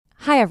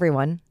Hi,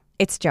 everyone.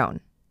 It's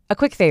Joan. A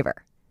quick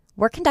favor.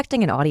 We're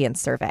conducting an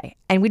audience survey,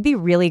 and we'd be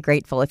really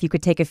grateful if you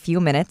could take a few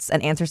minutes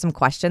and answer some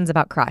questions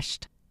about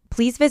Crushed.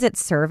 Please visit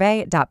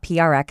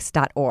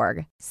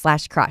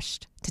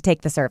survey.prx.org/crushed to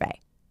take the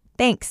survey.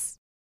 Thanks.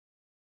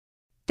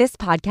 This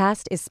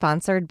podcast is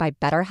sponsored by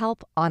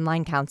BetterHelp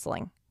Online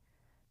Counseling.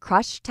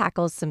 Crushed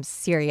tackles some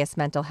serious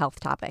mental health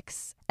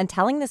topics, and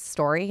telling this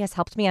story has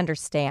helped me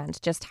understand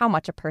just how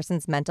much a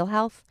person's mental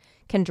health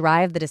can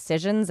drive the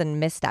decisions and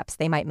missteps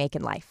they might make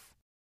in life.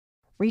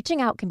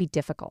 Reaching out can be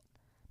difficult,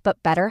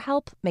 but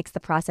BetterHelp makes the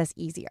process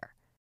easier.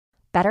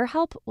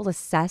 BetterHelp will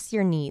assess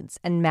your needs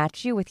and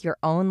match you with your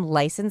own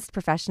licensed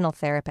professional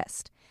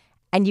therapist,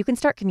 and you can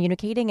start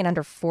communicating in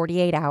under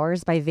 48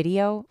 hours by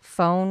video,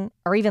 phone,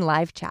 or even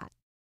live chat.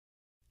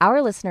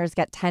 Our listeners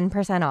get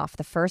 10% off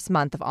the first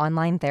month of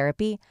online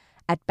therapy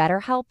at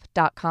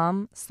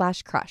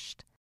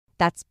betterhelp.com/crushed.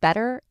 That's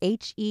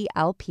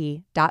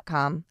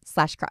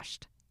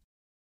betterhelp.com/crushed.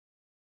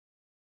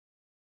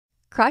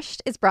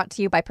 Crushed is brought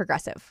to you by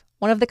Progressive,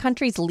 one of the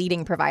country's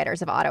leading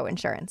providers of auto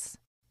insurance.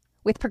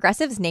 With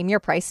Progressive's Name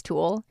Your Price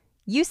tool,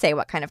 you say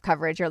what kind of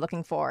coverage you're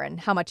looking for and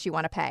how much you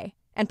want to pay,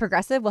 and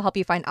Progressive will help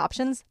you find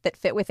options that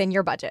fit within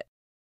your budget.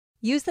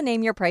 Use the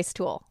Name Your Price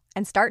tool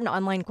and start an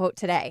online quote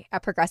today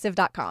at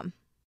progressive.com.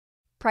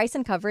 Price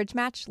and coverage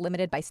match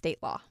limited by state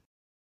law.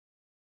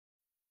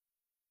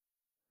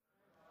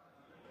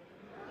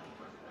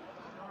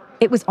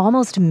 It was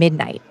almost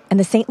midnight, and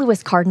the St.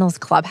 Louis Cardinals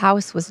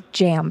clubhouse was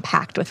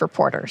jam-packed with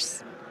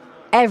reporters.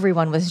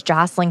 Everyone was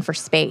jostling for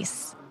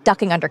space,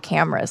 ducking under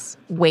cameras,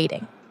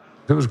 waiting.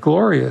 It was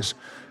glorious.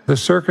 The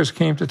circus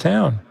came to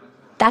town.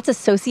 That's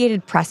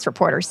Associated Press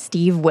reporter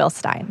Steve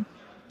Wilstein.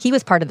 He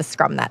was part of the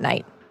scrum that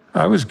night.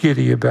 I was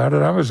giddy about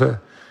it. I was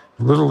a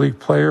Little League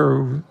player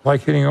who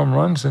liked hitting home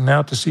runs, and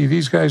now to see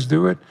these guys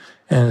do it,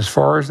 and as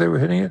far as they were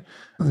hitting it,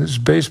 this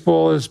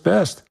baseball is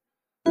best.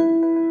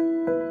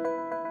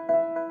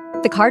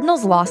 The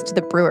Cardinals lost to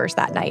the Brewers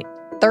that night,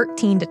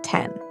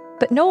 13-10.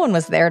 But no one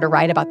was there to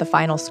write about the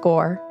final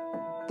score.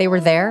 They were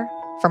there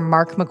for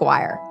Mark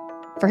McGwire,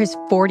 for his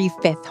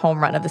 45th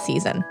home run of the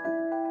season.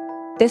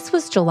 This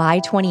was July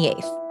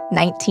 28th,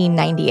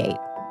 1998.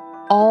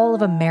 All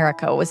of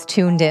America was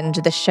tuned in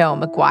to the show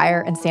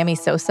McGwire and Sammy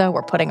Sosa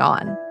were putting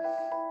on.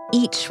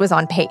 Each was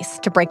on pace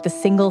to break the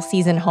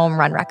single-season home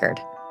run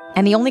record.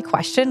 And the only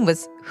question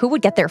was who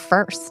would get there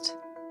first.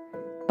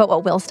 But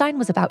what Wilstein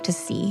was about to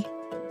see,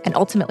 and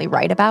ultimately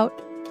write about,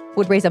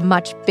 would raise a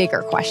much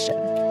bigger question.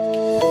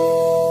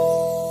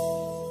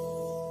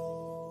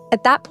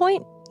 At that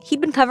point, he'd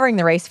been covering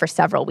the race for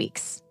several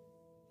weeks.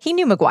 He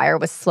knew McGwire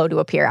was slow to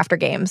appear after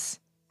games,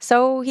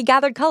 so he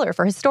gathered color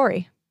for his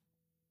story.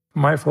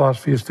 My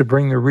philosophy is to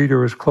bring the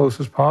reader as close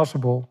as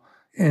possible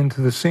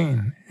into the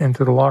scene,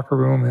 into the locker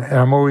room, and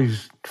I'm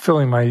always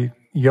filling my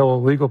yellow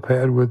legal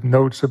pad with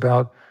notes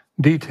about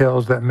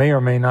details that may or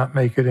may not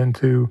make it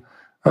into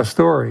a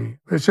story.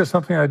 It's just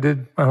something I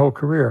did my whole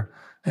career,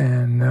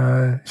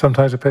 and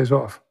sometimes it pays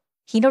off.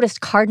 He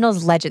noticed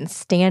Cardinals legend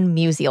Stan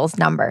Musial's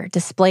number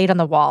displayed on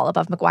the wall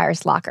above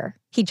McGwire's locker.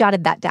 He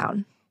jotted that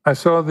down. I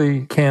saw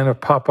the can of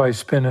Popeye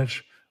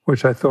spinach,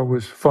 which I thought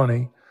was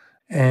funny,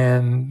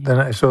 and then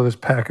I saw this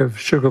pack of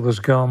sugarless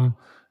gum,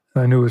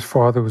 and I knew his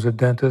father was a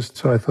dentist,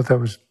 so I thought that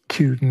was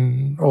cute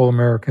and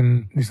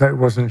all-American. It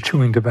wasn't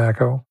chewing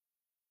tobacco.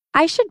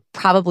 I should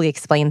probably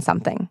explain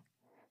something.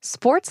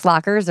 Sports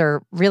lockers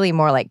are really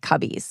more like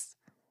cubbies.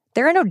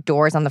 There are no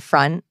doors on the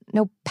front,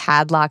 no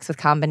padlocks with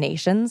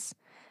combinations.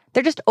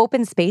 They're just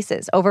open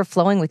spaces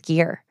overflowing with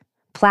gear,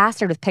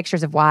 plastered with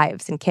pictures of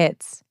wives and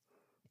kids.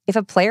 If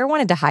a player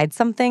wanted to hide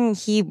something,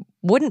 he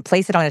wouldn't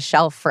place it on a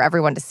shelf for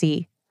everyone to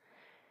see.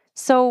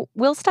 So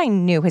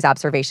Wilstein knew his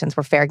observations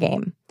were fair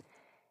game.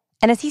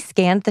 And as he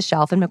scanned the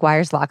shelf in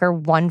McGwire's locker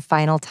one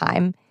final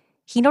time,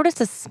 he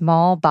noticed a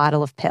small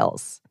bottle of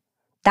pills.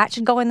 That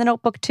should go in the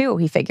notebook too,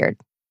 he figured.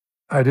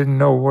 I didn't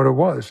know what it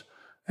was,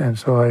 and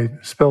so I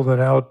spelled it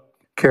out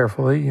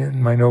carefully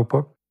in my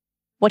notebook.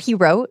 What he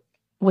wrote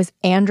was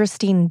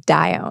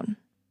androstenedione.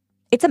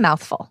 It's a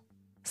mouthful,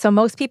 so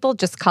most people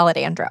just call it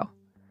Andro.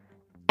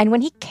 And when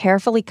he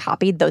carefully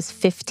copied those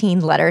 15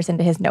 letters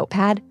into his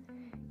notepad,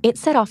 it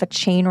set off a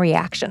chain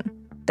reaction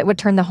that would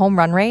turn the home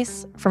run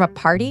race from a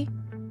party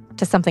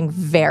to something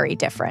very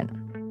different.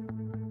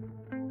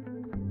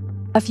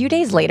 A few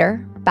days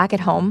later, back at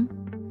home,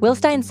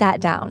 Wilstein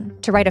sat down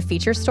to write a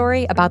feature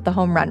story about the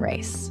home run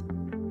race.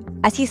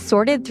 As he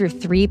sorted through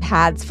 3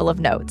 pads full of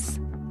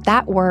notes,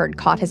 that word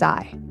caught his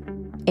eye.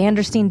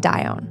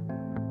 Androstenedione.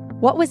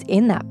 What was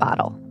in that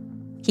bottle?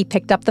 He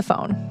picked up the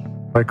phone.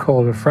 I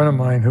called a friend of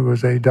mine who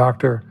was a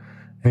doctor,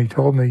 and he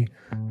told me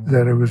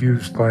that it was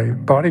used by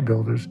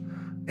bodybuilders.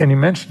 And he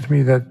mentioned to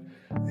me that,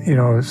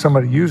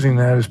 somebody using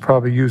that is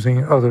probably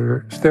using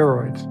other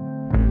steroids.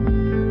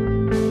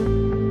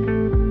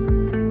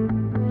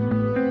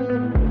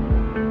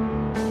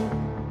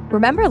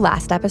 Remember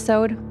last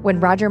episode when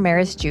Roger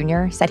Maris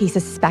Jr. said he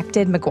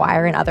suspected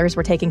McGwire and others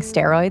were taking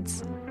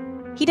steroids?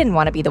 He didn't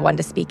want to be the one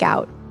to speak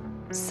out,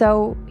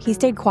 so he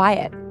stayed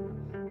quiet.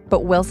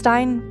 But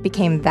Wilstein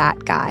became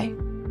that guy.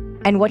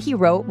 And what he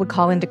wrote would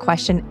call into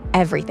question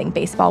everything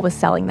baseball was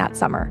selling that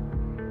summer.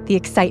 The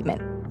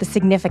excitement, the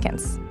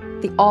significance,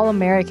 the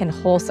all-American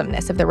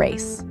wholesomeness of the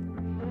race.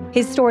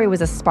 His story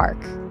was a spark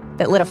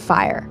that lit a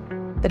fire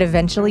that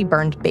eventually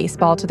burned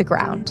baseball to the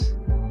ground.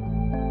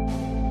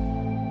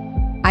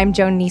 I'm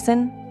Joan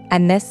Neeson,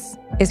 and this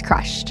is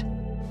Crushed.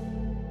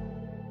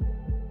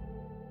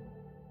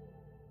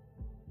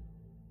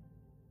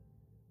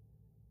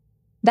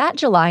 That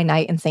July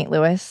night in St.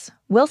 Louis,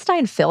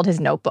 Wilstein filled his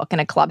notebook in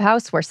a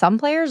clubhouse where some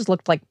players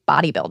looked like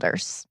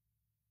bodybuilders.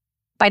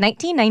 By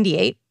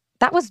 1998,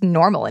 that was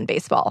normal in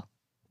baseball,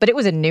 but it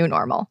was a new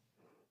normal.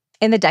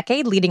 In the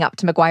decade leading up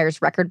to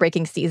McGwire's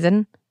record-breaking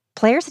season,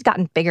 players had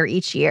gotten bigger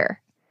each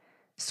year.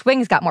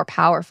 Swings got more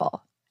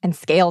powerful, and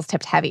scales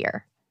tipped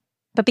heavier.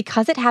 But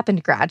because it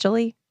happened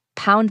gradually,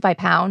 pound by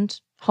pound,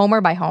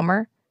 homer by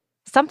homer,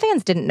 some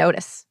fans didn't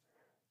notice.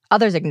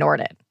 Others ignored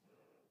it.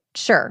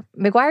 Sure,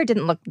 McGwire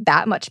didn't look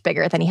that much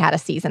bigger than he had a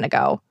season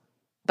ago,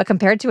 but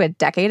compared to a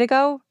decade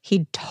ago,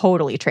 he'd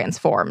totally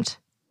transformed.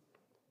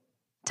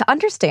 To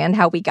understand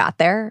how we got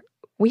there,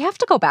 we have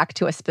to go back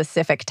to a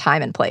specific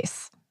time and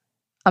place.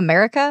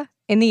 America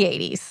in the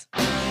 80s.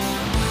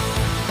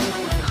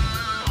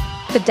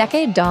 The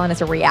decade dawned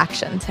as a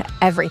reaction to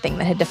everything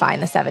that had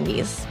defined the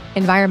 70s.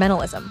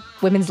 Environmentalism,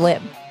 women's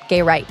lib,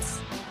 gay rights.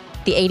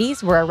 The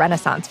 80s were a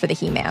renaissance for the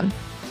He-Man.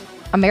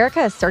 America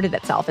asserted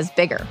itself as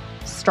bigger,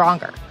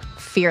 stronger,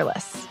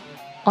 fearless.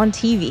 On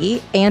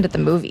TV and at the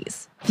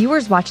movies,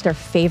 viewers watched their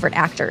favorite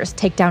actors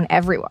take down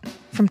everyone,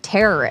 from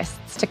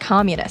terrorists to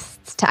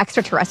communists to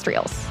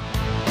extraterrestrials.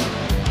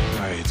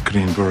 I ate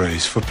green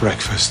berets for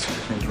breakfast.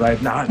 And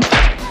right now,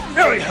 I'm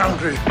very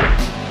hungry.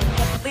 I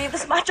can't believe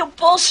this macho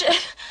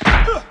bullshit.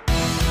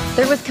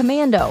 There was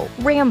Commando,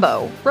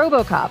 Rambo,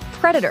 RoboCop,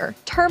 Predator,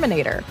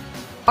 Terminator.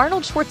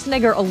 Arnold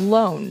Schwarzenegger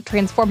alone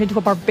transformed into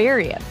a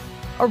barbarian,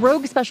 a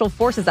rogue special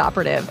forces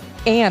operative,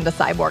 and a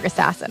cyborg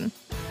assassin.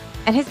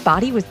 And his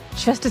body was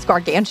just as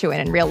gargantuan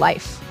in real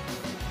life.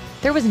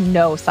 There was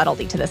no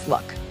subtlety to this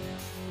look.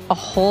 A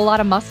whole lot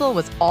of muscle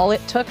was all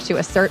it took to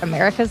assert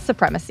America's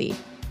supremacy.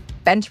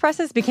 Bench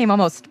presses became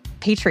almost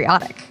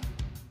patriotic.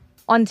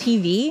 On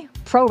TV,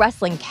 pro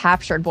wrestling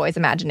captured boys'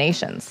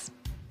 imaginations.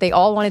 They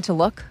all wanted to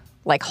look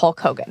like Hulk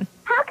Hogan.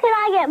 How can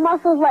I get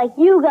muscles like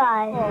you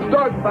guys?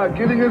 Start by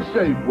getting in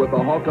shape with a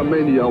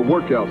Hulkamania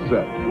workout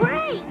set.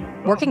 Great!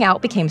 Working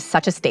out became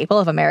such a staple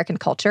of American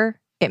culture,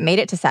 it made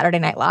it to Saturday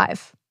Night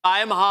Live.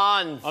 I'm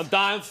Hans.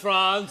 I'm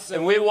Franz.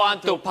 And we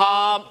want to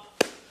pump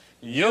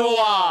you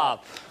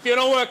up. If you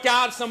don't work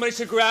out, somebody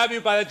should grab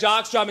you by the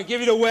jockstrap and give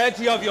you the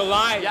wedgie of your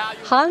life.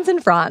 Hans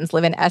and Franz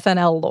live in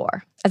SNL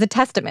lore as a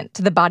testament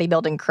to the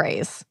bodybuilding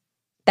craze.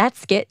 That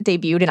skit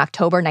debuted in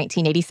October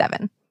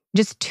 1987,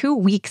 just 2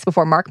 weeks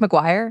before Mark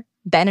McGwire,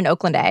 then in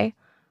Oakland A,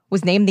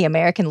 was named the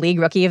American League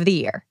Rookie of the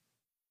Year.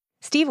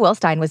 Steve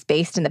Wilstein was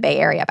based in the Bay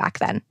Area back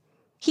then.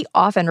 He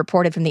often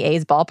reported from the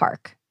A's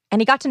ballpark, and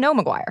he got to know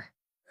McGwire.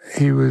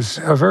 He was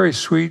a very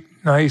sweet,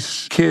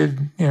 nice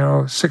kid,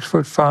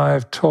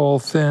 6'5", tall,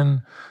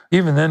 thin.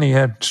 Even then he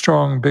had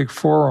strong, big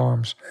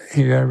forearms.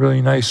 He had a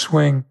really nice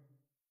swing.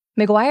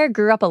 McGwire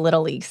grew up a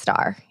Little League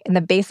star in the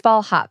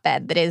baseball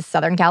hotbed that is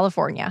Southern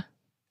California.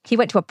 He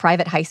went to a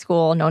private high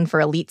school known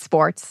for elite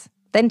sports,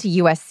 then to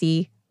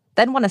USC,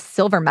 then won a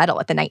silver medal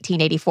at the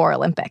 1984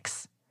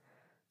 Olympics.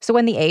 So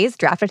when the A's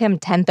drafted him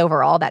 10th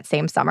overall that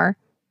same summer,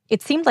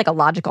 it seemed like a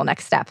logical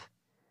next step.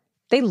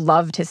 They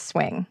loved his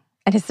swing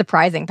and his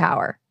surprising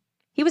power.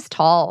 He was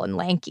tall and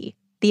lanky,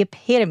 the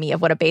epitome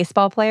of what a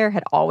baseball player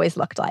had always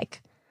looked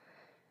like.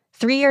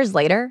 3 years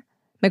later,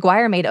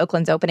 McGwire made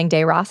Oakland's opening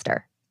day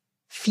roster.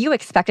 Few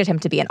expected him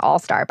to be an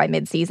all-star by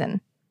midseason,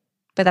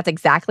 but that's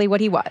exactly what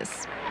he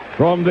was.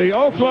 From the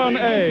Oakland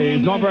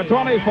A's, number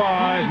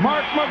 25,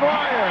 Mark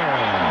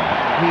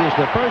McGwire. He is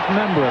the first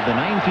member of the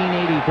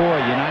 1984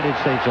 United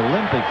States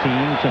Olympic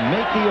team to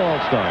make the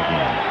All-Star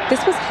game.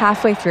 This was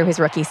halfway through his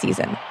rookie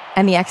season,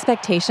 and the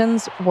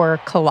expectations were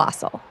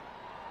colossal.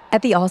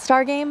 At the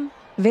All-Star game,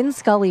 Vin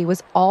Scully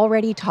was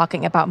already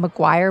talking about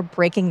McGwire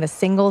breaking the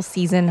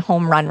single-season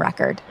home run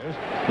record.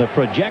 The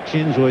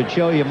projections would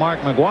show you Mark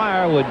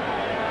McGwire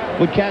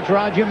would catch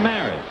Roger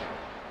Maris.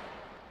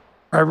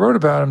 I wrote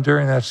about him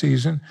during that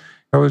season.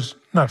 I was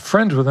not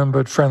friends with him,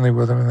 but friendly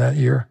with him in that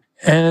year.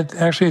 And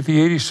actually at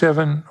the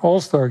 87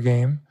 All-Star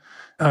game,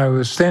 I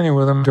was standing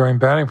with him during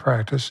batting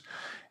practice,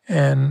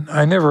 and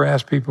I never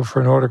asked people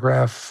for an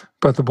autograph,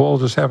 but the ball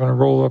just happened to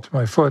roll up to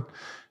my foot,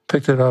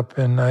 picked it up,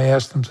 and I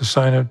asked them to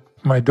sign it.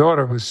 My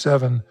daughter was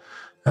 7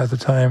 at the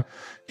time.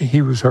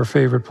 He was her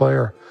favorite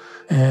player,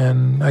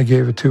 and I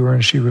gave it to her,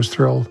 and she was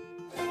thrilled.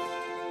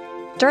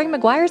 During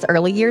McGwire's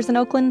early years in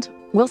Oakland,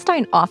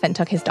 Wilstein often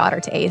took his daughter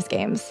to A's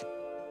games.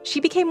 She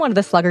became one of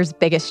the Slugger's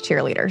biggest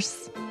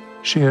cheerleaders.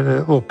 She had a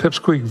little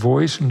pipsqueak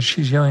voice, and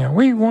she's yelling out,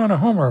 "We want a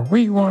homer!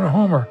 We want a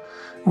homer!"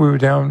 We were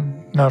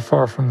down not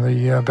far from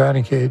the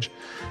batting cage.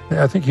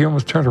 I think he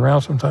almost turned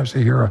around sometimes to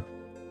hear her.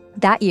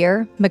 That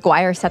year,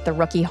 McGwire set the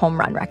rookie home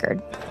run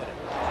record.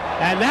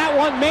 And that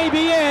one may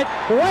be it.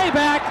 Way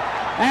back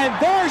And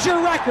there's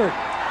your record.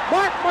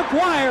 Mark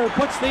McGwire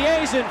puts the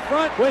A's in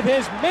front with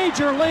his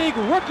Major League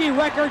rookie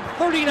record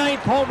 39th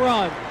home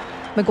run.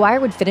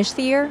 McGwire would finish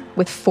the year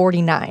with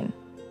 49.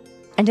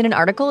 And in an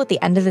article at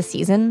the end of the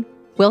season,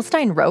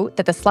 Wilstein wrote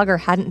that the slugger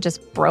hadn't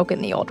just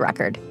broken the old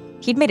record.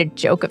 He'd made a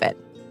joke of it.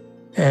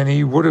 And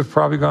he would have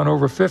probably gone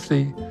over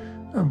 50,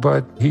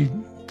 but he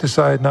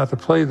decided not to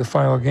play the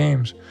final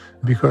games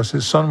because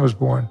his son was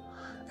born,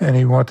 and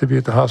he wanted to be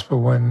at the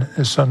hospital when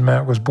his son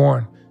Matt was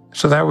born.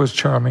 So that was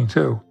charming,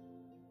 too.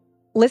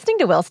 Listening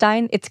to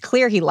Wilstein, it's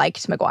clear he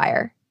liked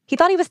McGwire. He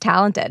thought he was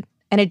talented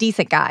and a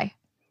decent guy.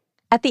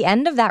 At the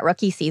end of that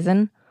rookie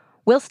season,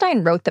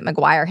 Wilstein wrote that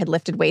McGwire had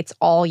lifted weights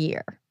all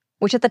year,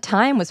 which at the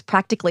time was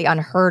practically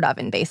unheard of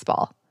in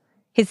baseball.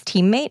 His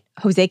teammate,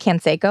 Jose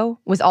Canseco,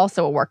 was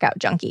also a workout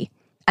junkie.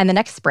 And the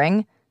next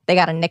spring, they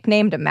got a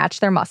nickname to match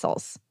their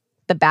muscles.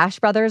 The Bash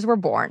Brothers were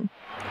born.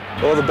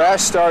 Well, the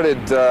Bash started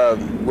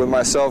with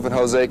myself and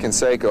Jose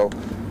Canseco.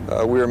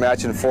 We were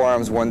matching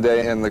forearms one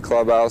day in the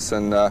clubhouse,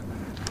 and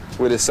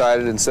we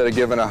decided instead of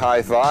giving a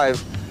high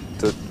five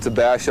to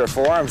bash our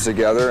forearms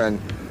together,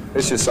 and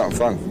it's just something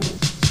fun.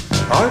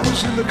 I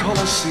was in the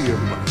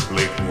Coliseum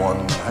late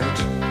one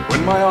night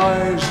when my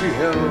eyes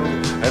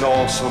beheld an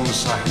awesome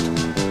sight.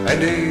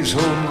 An A's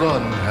home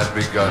run had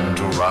begun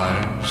to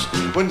rise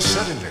when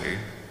suddenly,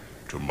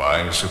 to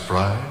my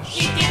surprise,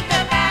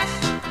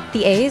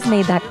 the A's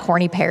made that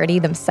corny parody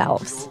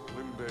themselves.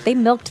 They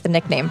milked the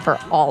nickname for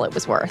all it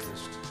was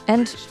worth.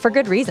 And for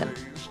good reason.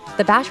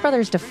 The Bash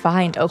Brothers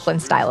defined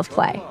Oakland's style of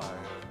play.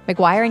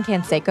 McGwire and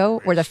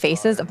Canseco were the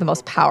faces of the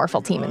most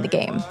powerful team in the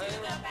game.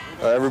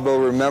 Everybody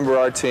will remember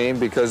our team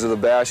because of the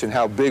Bash and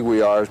how big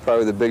we are. It's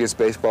probably the biggest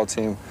baseball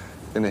team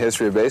in the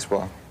history of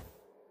baseball.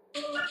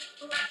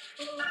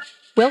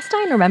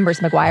 Wilstein remembers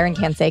McGwire and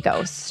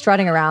Canseco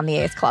strutting around the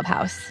A's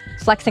clubhouse,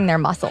 flexing their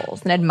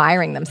muscles and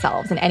admiring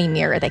themselves in any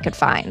mirror they could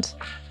find.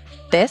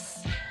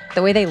 This,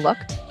 the way they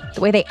looked,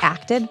 the way they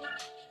acted,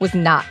 was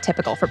not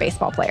typical for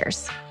baseball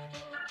players.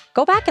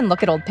 Go back and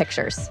look at old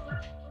pictures.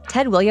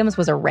 Ted Williams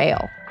was a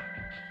rail.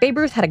 Babe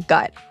Ruth had a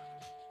gut.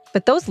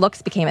 But those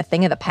looks became a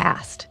thing of the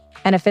past,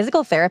 and a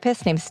physical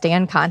therapist named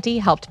Stan Conti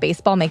helped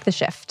baseball make the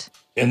shift.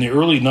 In the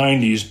early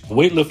 90s,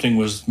 weightlifting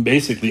was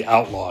basically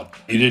outlawed.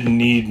 You didn't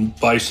need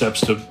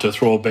biceps to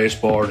throw a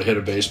baseball or to hit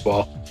a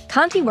baseball.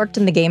 Conti worked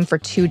in the game for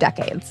 2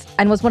 decades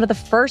and was one of the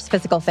first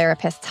physical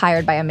therapists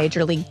hired by a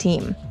major league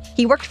team.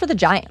 He worked for the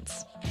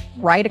Giants,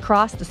 right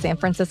across the San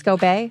Francisco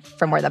Bay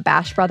from where the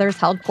Bash Brothers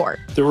held court.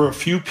 There were a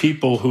few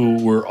people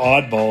who were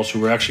oddballs who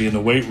were actually in the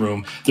weight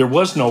room. There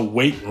was no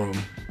weight room,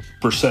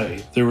 per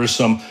se. There was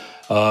some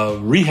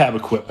rehab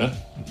equipment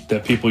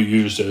that people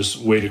used as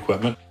weight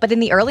equipment. But in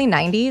the early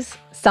 90s,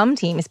 some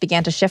teams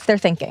began to shift their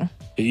thinking.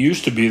 It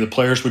used to be the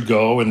players would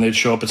go and they'd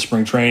show up at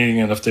spring training,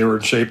 and if they were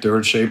in shape, they were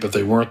in shape. If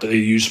they weren't, they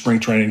used spring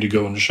training to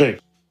go into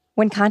shape.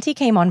 When Conti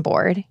came on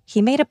board,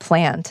 he made a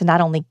plan to not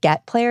only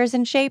get players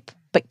in shape,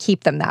 but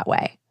keep them that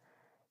way.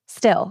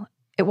 Still,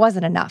 it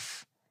wasn't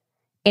enough.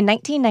 In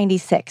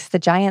 1996, the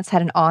Giants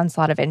had an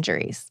onslaught of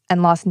injuries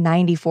and lost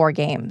 94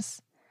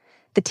 games.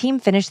 The team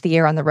finished the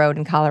year on the road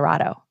in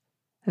Colorado.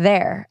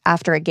 There,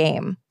 after a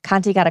game,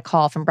 Conti got a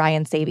call from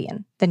Brian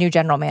Sabian, the new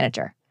general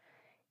manager.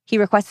 He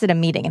requested a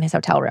meeting in his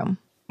hotel room.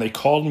 They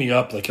called me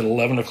up like at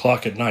 11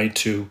 o'clock at night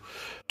to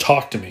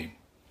talk to me.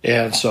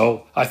 And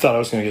so I thought I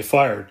was going to get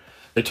fired.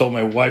 They told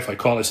my wife, I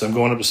called, I said, I'm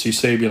going up to see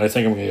Sabian, I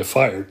think I'm going to get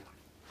fired.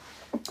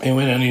 He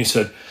went in and he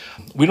said,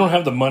 we don't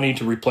have the money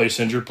to replace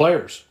injured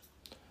players.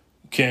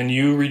 Can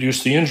you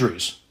reduce the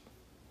injuries?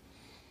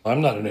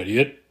 I'm not an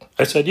idiot.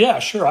 I said, yeah,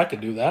 sure, I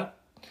could do that.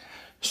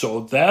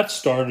 So that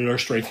started our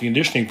strength and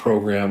conditioning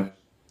program.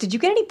 Did you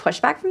get any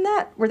pushback from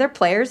that? Were there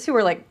players who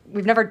were like,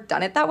 we've never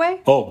done it that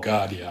way? Oh,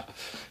 God, yeah.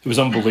 It was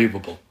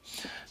unbelievable.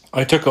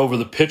 I took over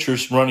the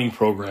pitchers' running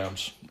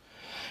programs.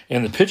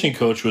 And the pitching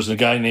coach was a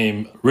guy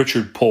named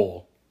Richard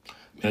Pohl.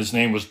 His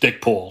name was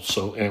Dick Pohl,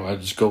 so anyway, I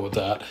just go with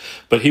that.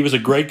 But he was a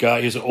great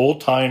guy. He's an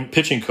old-time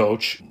pitching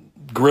coach,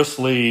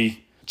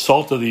 gristly,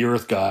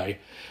 salt-of-the-earth guy.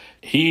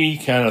 He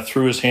kind of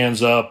threw his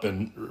hands up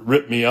and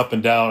ripped me up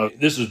and down.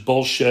 This is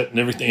bullshit and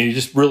everything. He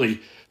just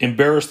really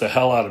embarrassed the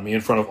hell out of me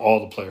in front of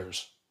all the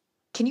players.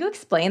 Can you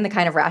explain the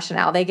kind of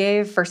rationale they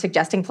gave for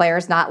suggesting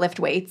players not lift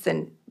weights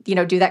and,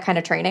 do that kind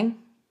of training?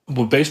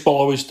 What baseball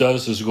always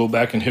does is go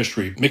back in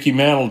history. Mickey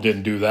Mantle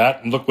didn't do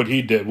that, and look what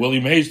he did. Willie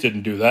Mays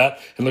didn't do that,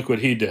 and look what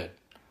he did.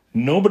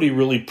 Nobody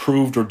really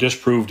proved or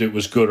disproved it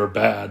was good or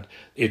bad.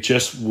 It's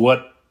just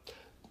what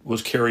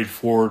was carried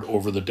forward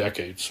over the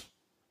decades.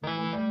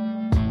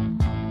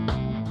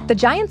 The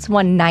Giants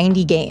won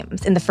 90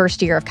 games in the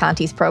first year of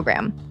Conti's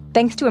program,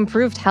 thanks to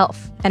improved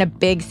health and a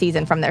big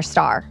season from their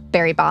star,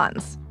 Barry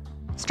Bonds.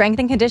 Strength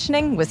and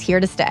conditioning was here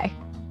to stay.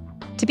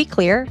 To be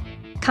clear,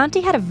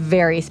 Conti had a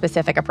very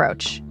specific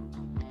approach.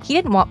 He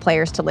didn't want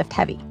players to lift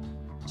heavy.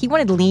 He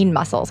wanted lean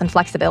muscles and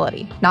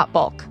flexibility, not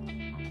bulk.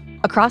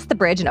 Across the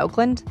bridge in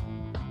Oakland,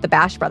 the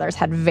Bash Brothers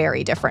had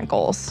very different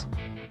goals.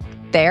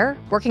 There,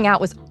 working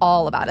out was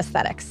all about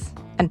aesthetics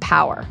and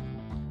power.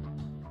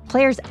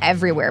 Players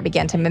everywhere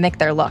began to mimic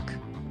their look.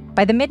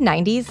 By the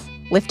mid-90s,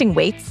 lifting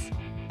weights,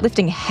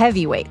 lifting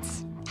heavy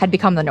weights, had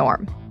become the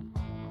norm.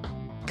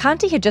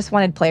 Conti had just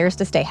wanted players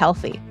to stay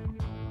healthy,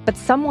 but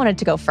some wanted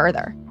to go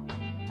further.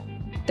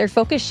 Their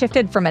focus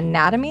shifted from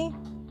anatomy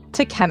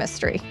to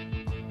chemistry.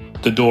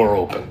 The door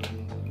opened,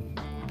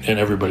 and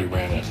everybody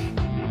ran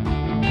in.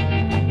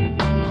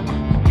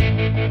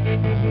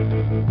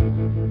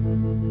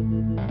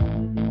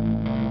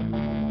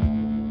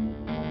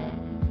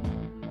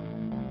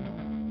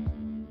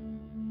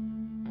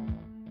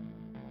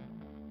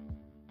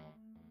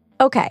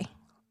 Okay,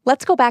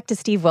 let's go back to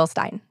Steve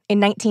Wilstein in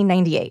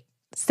 1998,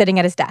 sitting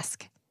at his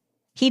desk.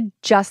 He'd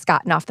just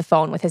gotten off the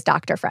phone with his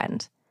doctor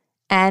friend.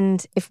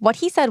 And if what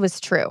he said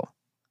was true,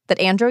 that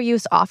andro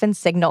use often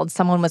signaled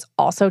someone was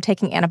also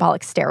taking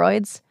anabolic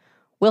steroids,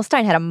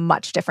 Wilstein had a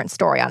much different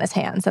story on his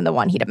hands than the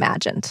one he'd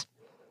imagined.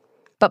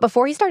 But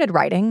before he started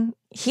writing,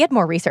 he had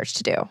more research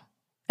to do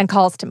and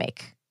calls to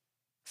make.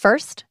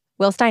 First,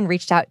 Wilstein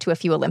reached out to a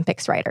few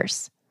Olympics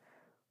writers.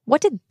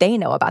 What did they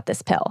know about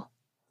this pill?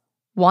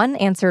 One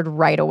answered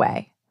right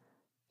away.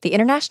 The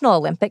International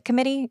Olympic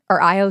Committee,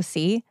 or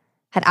IOC,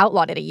 had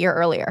outlawed it a year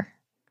earlier.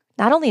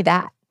 Not only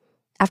that,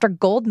 after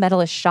gold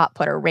medalist shot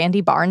putter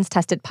Randy Barnes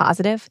tested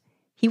positive,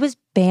 he was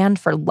banned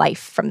for life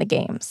from the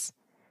games.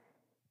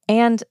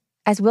 And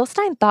as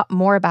Wilstein thought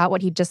more about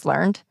what he'd just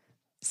learned,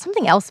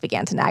 something else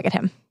began to nag at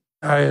him.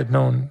 I had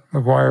known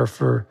McGwire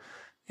for,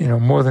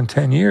 more than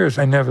 10 years.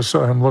 I never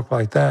saw him look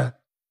like that.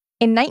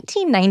 In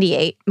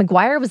 1998,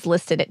 McGwire was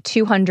listed at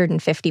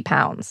 250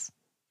 pounds.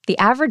 The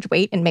average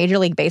weight in Major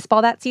League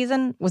Baseball that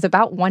season was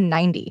about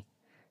 190.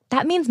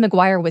 That means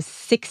McGwire was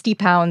 60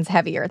 pounds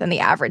heavier than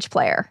the average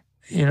player.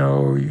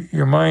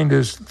 Your mind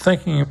is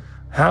thinking,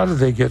 how did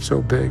they get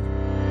so big?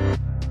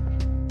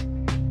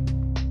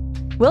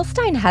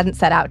 Wilstein hadn't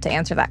set out to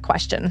answer that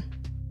question,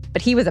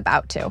 but he was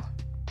about to.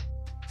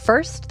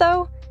 First,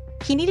 though,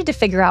 he needed to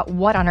figure out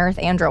what on earth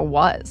andro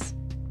was.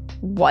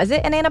 Was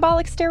it an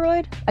anabolic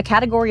steroid, a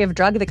category of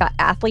drug that got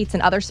athletes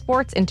in other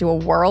sports into a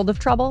world of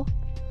trouble?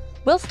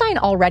 Wilstein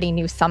already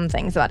knew some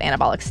things about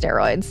anabolic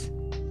steroids.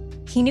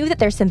 He knew that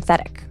they're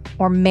synthetic,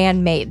 or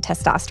man-made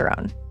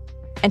testosterone.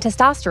 And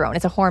testosterone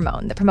is a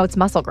hormone that promotes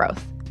muscle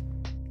growth.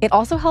 It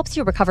also helps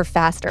you recover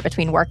faster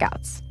between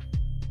workouts.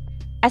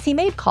 As he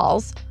made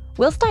calls,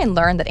 Wilstein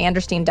learned that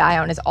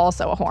androstenedione is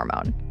also a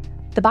hormone.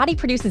 The body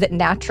produces it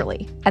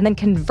naturally and then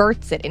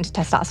converts it into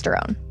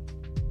testosterone.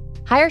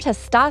 Higher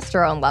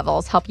testosterone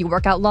levels help you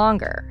work out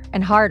longer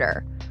and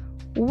harder,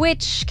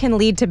 which can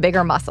lead to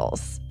bigger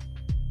muscles.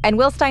 And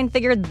Wilstein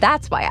figured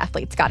that's why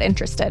athletes got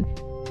interested.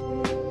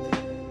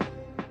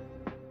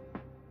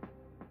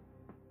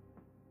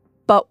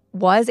 But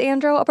was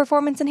andro a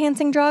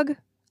performance-enhancing drug?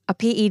 A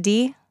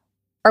PED?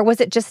 Or was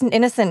it just an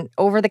innocent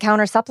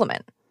over-the-counter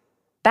supplement?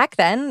 Back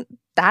then,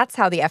 that's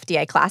how the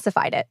FDA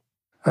classified it.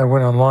 I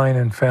went online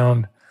and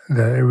found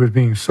that it was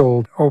being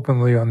sold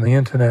openly on the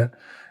internet.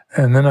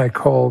 And then I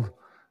called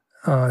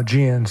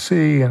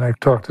GNC and I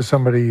talked to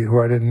somebody who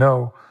I didn't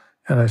know.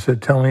 And I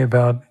said, tell me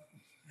about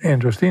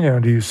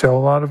androstenedione. Do you sell a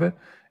lot of it?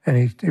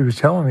 And he was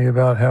telling me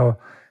about how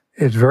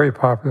it's very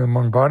popular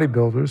among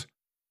bodybuilders.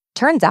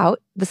 Turns out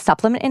the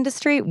supplement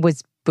industry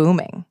was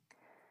booming.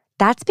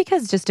 That's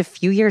because just a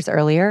few years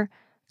earlier,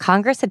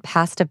 Congress had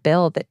passed a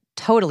bill that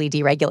totally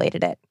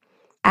deregulated it.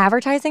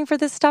 Advertising for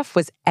this stuff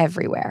was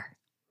everywhere.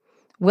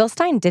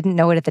 Wilstein didn't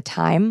know it at the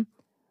time,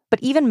 but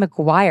even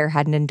McGwire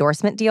had an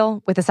endorsement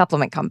deal with a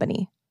supplement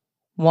company,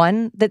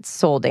 one that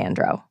sold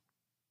andro.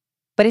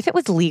 But if it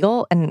was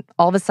legal and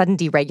all of a sudden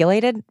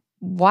deregulated,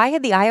 why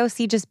had the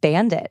IOC just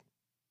banned it?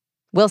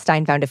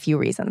 Wilstein found a few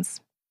reasons.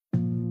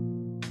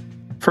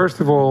 First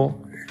of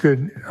all, it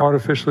could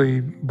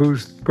artificially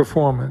boost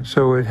performance,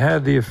 so it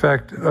had the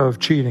effect of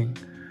cheating,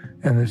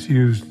 and it's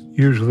used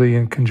usually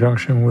in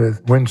conjunction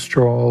with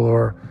Winstrol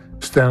or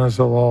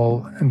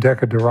stanozolol and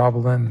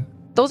decadurabolin.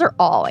 Those are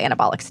all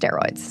anabolic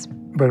steroids.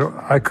 But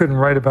I couldn't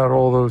write about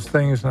all those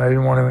things, and I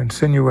didn't want to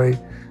insinuate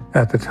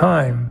at the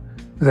time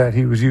that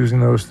he was using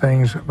those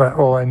things, but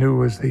all I knew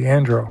was the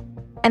andro.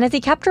 And as he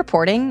kept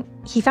reporting,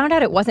 he found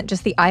out it wasn't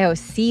just the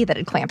IOC that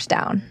had clamped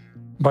down.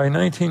 By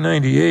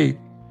 1998,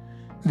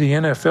 the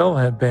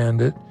NFL had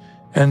banned it,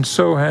 and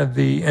so had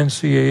the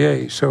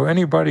NCAA. So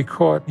anybody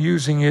caught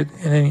using it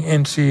in any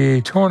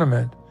NCAA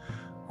tournament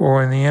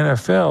or in the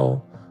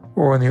NFL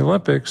or in the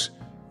Olympics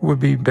would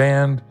be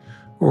banned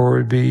or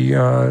would be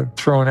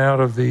thrown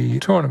out of the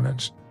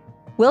tournaments.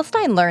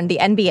 Wilstein learned the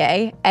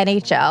NBA,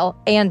 NHL,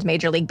 and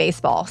Major League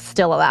Baseball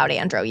still allowed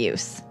andro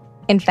use.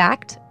 In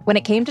fact, when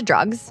it came to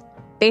drugs,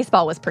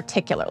 baseball was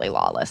particularly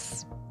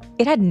lawless.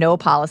 It had no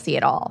policy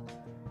at all,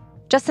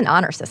 just an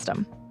honor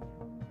system.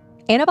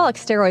 Anabolic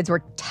steroids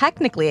were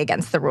technically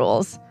against the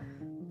rules,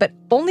 but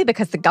only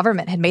because the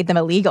government had made them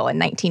illegal in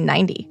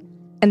 1990.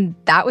 And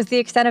that was the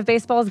extent of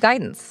baseball's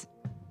guidance.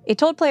 It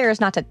told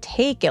players not to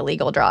take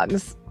illegal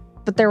drugs,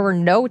 but there were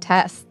no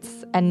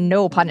tests and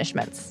no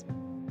punishments.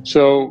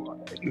 So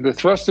the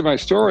thrust of my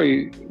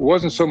story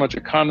wasn't so much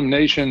a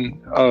condemnation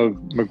of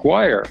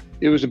McGwire.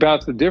 It was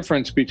about the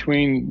difference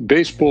between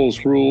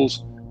baseball's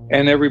rules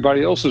and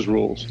everybody else's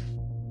rules.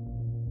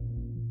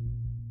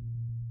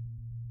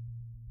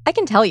 I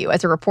can tell you,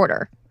 as a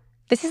reporter,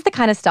 this is the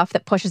kind of stuff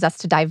that pushes us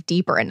to dive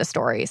deeper into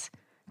stories,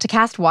 to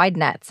cast wide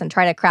nets and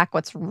try to crack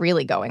what's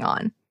really going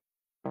on.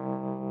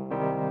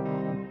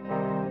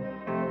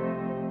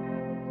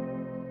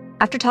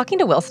 After talking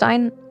to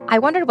Wilstein, I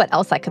wondered what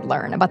else I could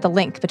learn about the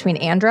link between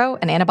andro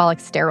and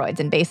anabolic steroids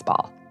in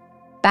baseball.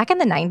 Back in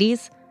the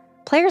 90s,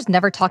 players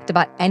never talked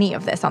about any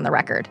of this on the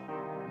record.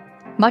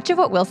 Much of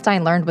what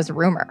Wilstein learned was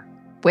rumor,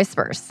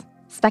 whispers,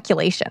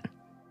 speculation.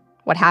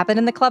 What happened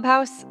in the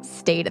clubhouse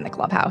stayed in the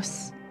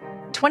clubhouse.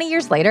 20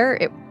 years later,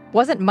 it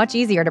wasn't much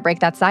easier to break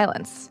that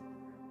silence.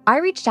 I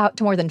reached out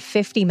to more than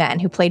 50 men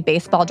who played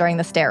baseball during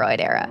the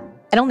steroid era,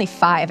 and only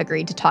 5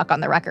 agreed to talk on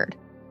the record.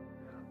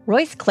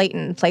 Royce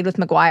Clayton played with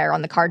McGwire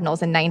on the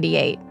Cardinals in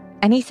 '98,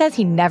 and he says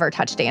he never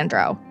touched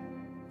andro.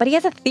 But he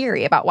has a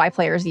theory about why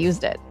players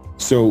used it.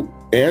 So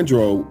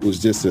andro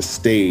was just a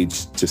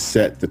stage to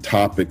set the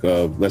topic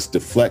of let's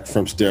deflect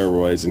from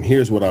steroids, and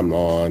here's what I'm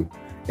on.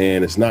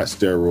 And it's not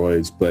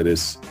steroids, but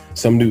it's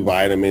some new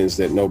vitamins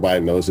that nobody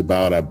knows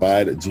about. I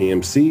buy it at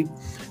GMC,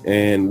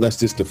 and let's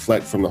just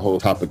deflect from the whole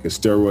topic of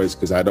steroids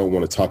because I don't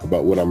want to talk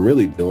about what I'm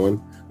really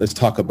doing. Let's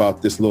talk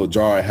about this little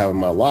jar I have in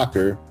my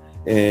locker,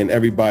 and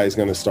everybody's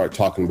going to start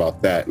talking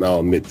about that, and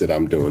I'll admit that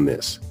I'm doing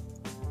this.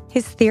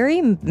 His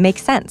theory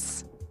makes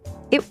sense.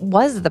 It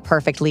was the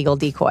perfect legal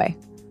decoy.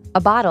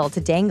 A bottle to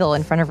dangle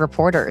in front of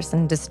reporters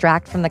and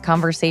distract from the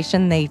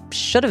conversation they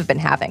should have been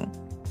having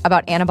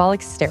about anabolic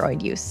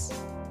steroid use.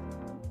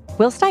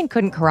 Wilstein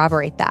couldn't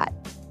corroborate that,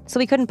 so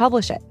he couldn't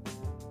publish it.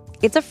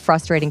 It's a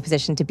frustrating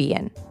position to be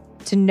in,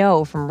 to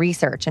know from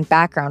research and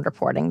background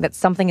reporting that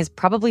something is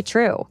probably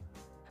true,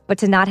 but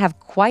to not have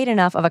quite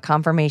enough of a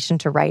confirmation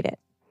to write it.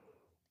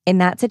 In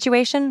that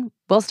situation,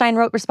 Wilstein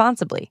wrote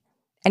responsibly,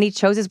 and he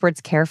chose his words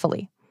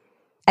carefully.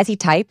 As he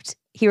typed,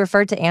 he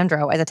referred to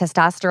andro as a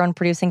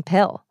testosterone-producing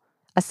pill,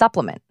 a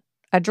supplement,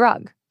 a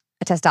drug,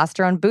 a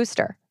testosterone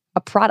booster,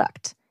 a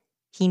product.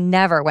 He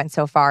never went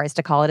so far as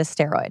to call it a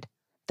steroid,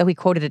 though he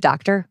quoted a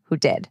doctor who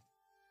did.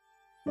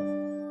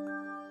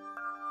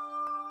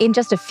 In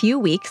just a few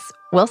weeks,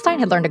 Wilstein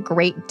had learned a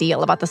great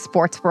deal about the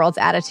sports world's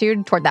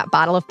attitude toward that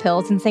bottle of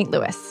pills in St.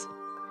 Louis.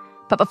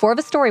 But before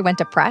the story went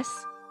to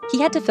press,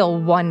 he had to fill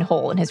one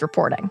hole in his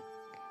reporting.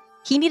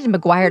 He needed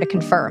McGwire to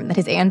confirm that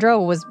his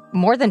andro was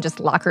more than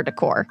just locker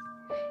decor.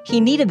 He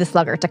needed the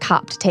slugger to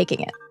cop to taking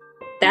it.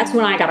 That's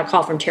when I got a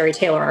call from Terry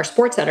Taylor, our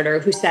sports editor,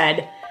 who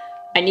said,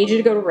 I need you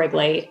to go to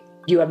Wrigley.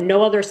 You have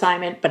no other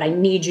assignment, but I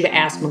need you to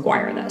ask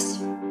McGwire this.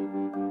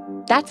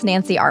 That's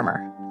Nancy Armour,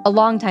 a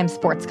longtime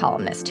sports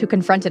columnist who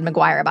confronted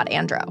McGwire about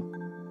andro.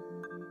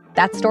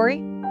 That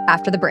story,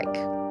 after the break.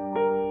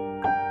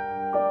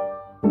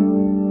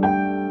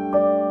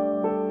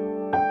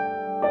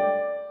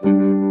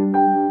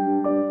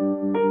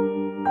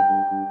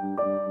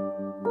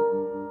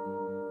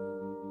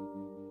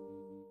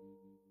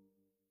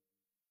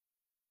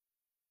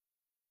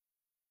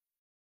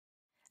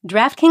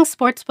 DraftKings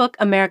Sportsbook,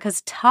 America's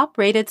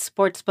top-rated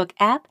sportsbook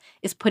app,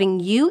 is putting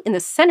you in the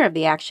center of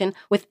the action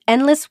with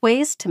endless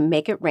ways to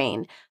make it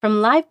rain. From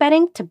live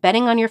betting to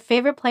betting on your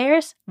favorite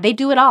players, they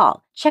do it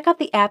all. Check out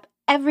the app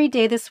every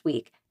day this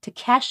week to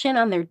cash in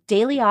on their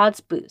daily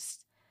odds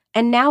boosts.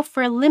 And now,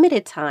 for a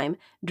limited time,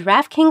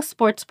 DraftKings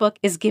Sportsbook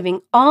is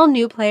giving all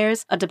new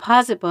players a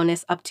deposit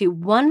bonus up to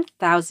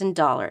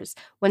 $1,000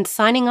 when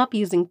signing up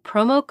using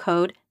promo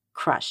code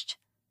CRUSHED.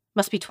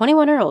 Must be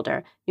 21 or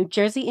older. New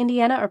Jersey,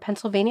 Indiana, or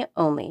Pennsylvania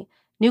only.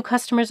 New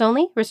customers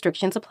only.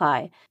 Restrictions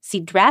apply.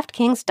 See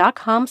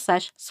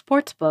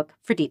DraftKings.com/sportsbook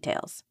for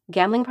details.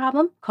 Gambling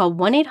problem? Call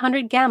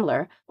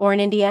 1-800-GAMBLER or in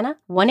Indiana,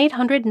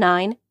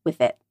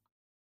 1-800-9-WITH-IT.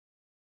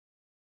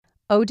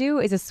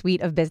 Odoo is a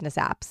suite of business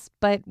apps,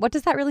 but what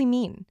does that really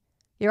mean?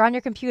 You're on your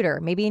computer,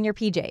 maybe in your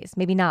PJs,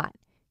 maybe not.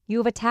 You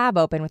have a tab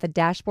open with a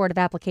dashboard of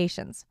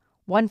applications,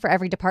 one for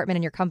every department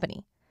in your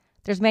company.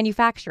 There's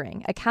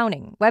manufacturing,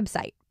 accounting,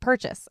 website,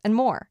 purchase, and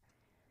more.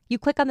 You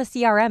click on the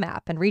CRM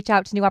app and reach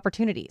out to new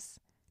opportunities.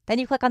 Then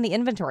you click on the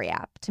inventory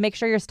app to make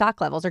sure your stock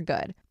levels are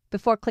good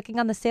before clicking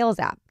on the sales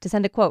app to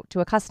send a quote to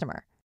a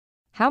customer.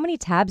 How many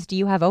tabs do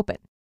you have open?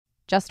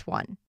 Just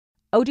one.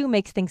 Odoo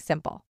makes things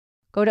simple.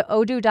 Go to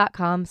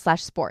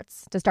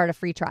odoo.com/sports to start a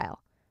free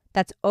trial.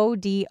 That's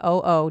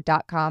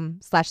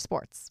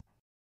odoo.com/sports.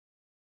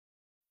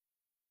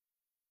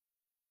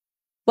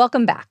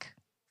 Welcome back.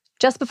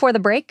 Just before the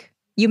break,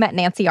 you met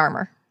Nancy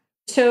Armour.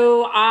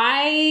 So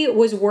I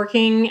was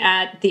working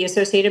at the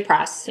Associated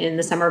Press in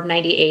the summer of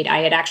 '98. I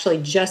had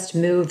actually just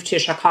moved to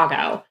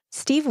Chicago.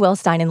 Steve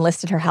Wilstein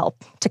enlisted her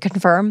help to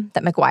confirm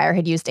that McGwire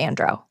had used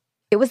andro.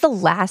 It was the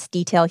last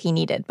detail he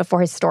needed before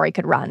his story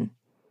could run.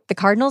 The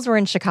Cardinals were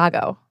in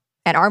Chicago,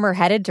 and Armour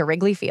headed to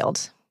Wrigley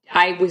Field.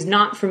 I was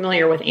not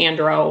familiar with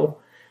andro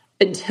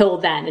until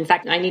then. In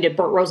fact, I needed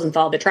Burt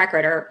Rosenthal, the track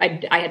writer.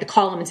 I had to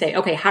call him and say,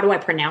 okay, how do I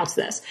pronounce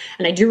this?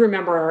 And I do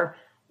remember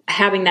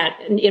having that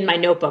in my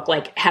notebook,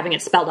 like having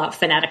it spelled out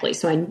phonetically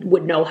so I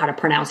would know how to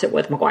pronounce it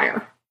with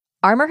McGwire.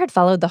 Armour had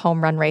followed the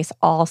home run race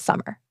all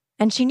summer,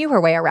 and she knew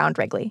her way around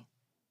Wrigley.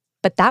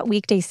 But that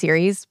weekday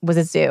series was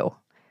a zoo.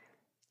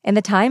 In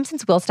the time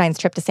since Wilstein's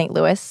trip to St.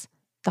 Louis,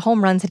 the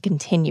home runs had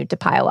continued to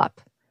pile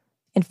up.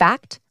 In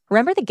fact,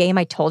 remember the game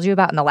I told you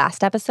about in the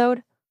last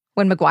episode?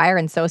 When McGwire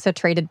and Sosa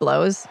traded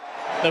blows?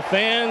 The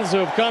fans who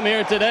have come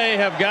here today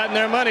have gotten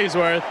their money's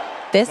worth.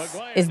 This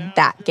is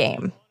that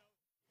game.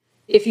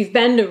 If you've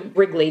been to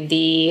Wrigley,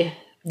 the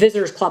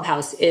visitors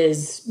clubhouse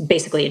is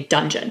basically a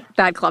dungeon.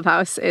 That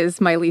clubhouse is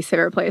my least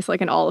favorite place,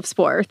 like in all of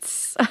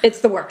sports.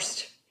 It's the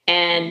worst.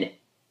 And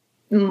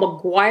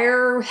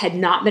McGwire had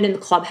not been in the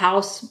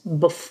clubhouse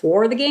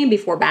before the game,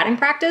 before batting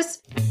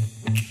practice.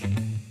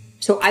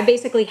 So I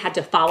basically had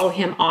to follow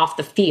him off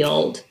the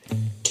field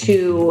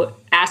to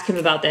ask him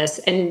about this.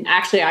 And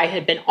actually, I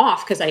had been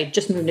off because I had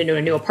just moved into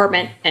a new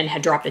apartment and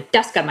had dropped a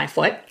desk on my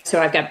foot.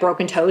 So I've got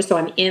broken toes. So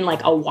I'm in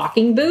like a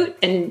walking boot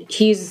and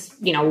he's,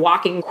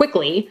 walking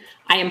quickly.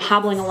 I am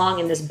hobbling along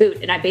in this boot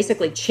and I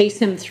basically chase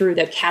him through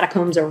the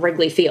catacombs of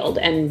Wrigley Field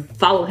and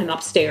follow him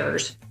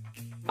upstairs.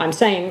 I'm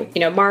saying,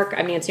 Mark,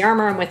 I'm Nancy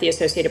Armour. I'm with the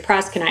Associated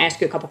Press. Can I ask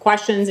you a couple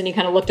questions? And he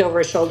kind of looked over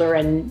his shoulder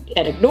and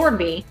ignored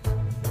me.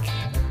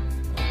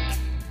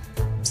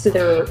 So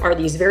there are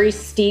these very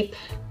steep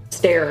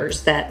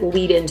stairs that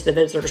lead into the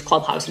visitors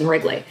clubhouse in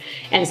Wrigley.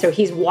 And so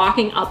he's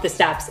walking up the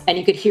steps and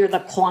you could hear the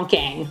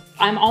clunking.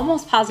 I'm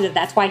almost positive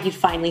that's why he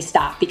finally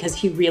stopped, because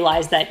he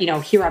realized that,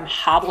 here I'm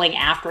hobbling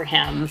after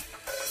him.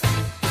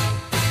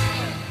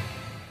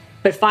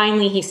 But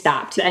finally he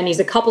stopped and he's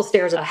a couple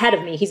stairs ahead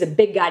of me. He's a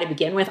big guy to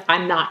begin with.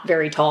 I'm not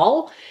very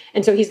tall.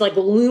 And so he's like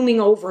looming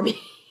over me.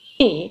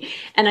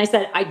 And I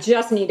said, I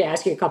just need to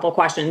ask you a couple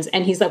questions.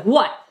 And he's like,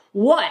 what?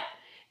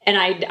 And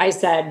I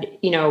said,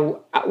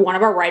 one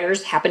of our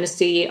writers happened to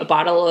see a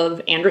bottle of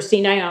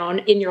Androstene Dione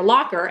in your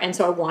locker. And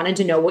so I wanted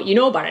to know what you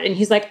know about it. And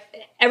he's like,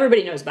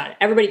 everybody knows about it.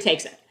 Everybody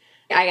takes it.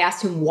 I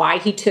asked him why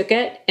he took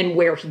it and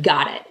where he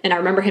got it. And I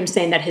remember him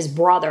saying that his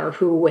brother,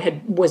 who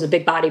was a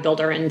big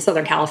bodybuilder in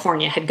Southern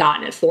California, had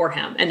gotten it for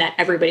him and that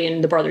everybody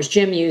in the brothers'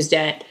 gym used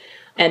it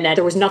and that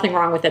there was nothing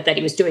wrong with it, that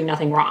he was doing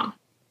nothing wrong.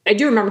 I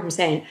do remember him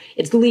saying,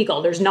 it's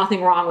legal. There's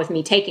nothing wrong with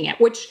me taking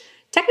it, which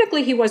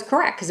technically he was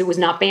correct because it was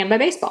not banned by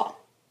baseball.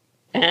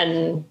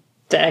 And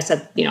I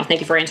said,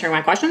 thank you for answering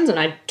my questions. And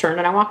I turned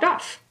and I walked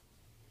off.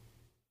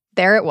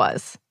 There it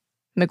was.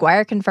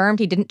 McGwire confirmed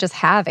he didn't just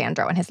have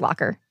Andro in his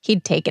locker.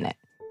 He'd taken it.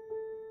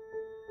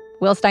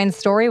 Wilstein's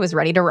story was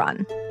ready to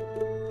run.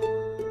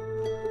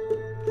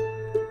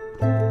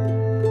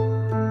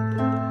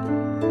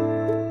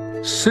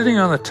 Sitting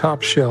on the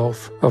top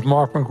shelf of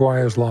Mark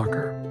McGwire's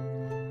locker,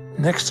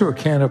 next to a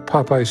can of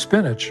Popeye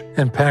spinach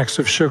and packs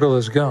of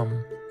sugarless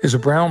gum, is a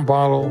brown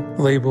bottle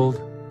labeled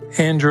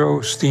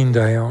Androstene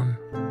Dione.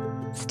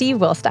 Steve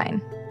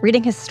Wilstein,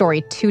 reading his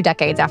story 2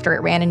 decades after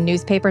it ran in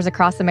newspapers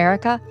across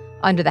America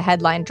under the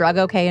headline Drug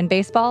OK in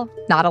Baseball,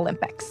 Not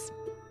Olympics.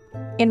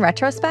 In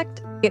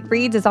retrospect, it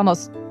reads as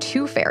almost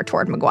too fair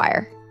toward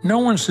McGwire. No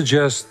one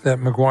suggests that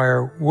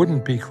McGwire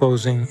wouldn't be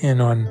closing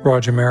in on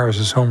Roger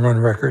Maris's home run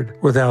record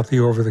without the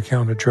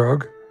over-the-counter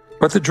drug,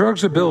 but the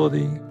drug's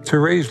ability to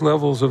raise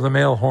levels of the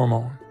male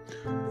hormone,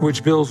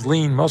 which builds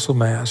lean muscle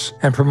mass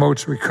and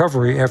promotes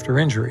recovery after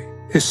injury,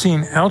 is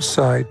seen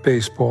outside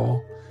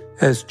baseball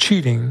as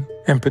cheating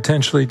and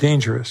potentially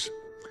dangerous.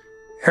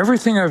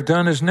 Everything I've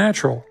done is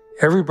natural.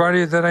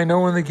 Everybody that I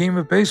know in the game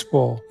of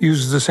baseball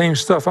uses the same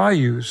stuff I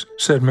use,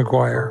 said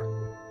McGwire.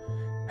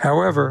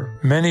 However,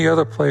 many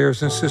other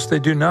players insist they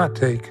do not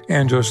take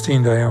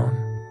Androstene Dione.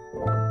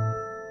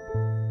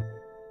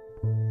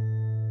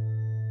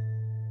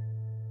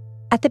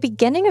 At the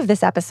beginning of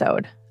this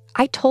episode,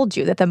 I told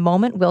you that the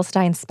moment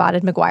Wilstein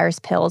spotted McGwire's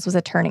pills was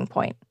a turning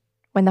point,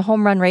 when the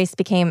home run race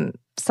became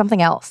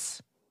something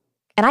else.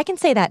 And I can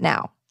say that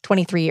now,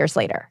 23 years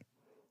later.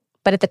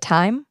 But at the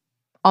time,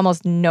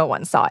 almost no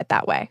one saw it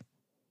that way.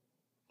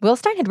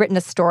 Wilstein had written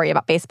a story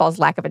about baseball's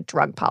lack of a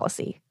drug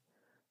policy.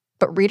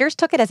 But readers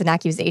took it as an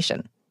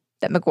accusation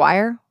that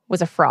McGwire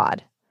was a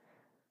fraud.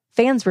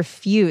 Fans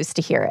refused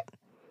to hear it.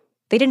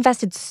 They'd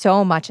invested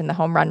so much in the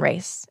home run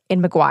race,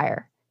 in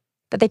McGwire,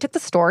 that they took the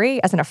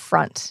story as an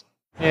affront.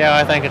 Yeah,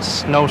 I think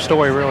it's no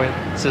story, really.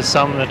 It's just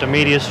something that the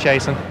media's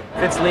chasing.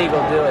 If it's legal,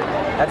 do it.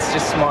 That's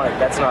just smart.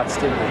 That's not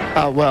stupid.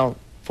 Well,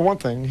 for one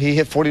thing, he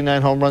hit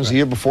 49 home runs the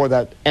year before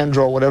that.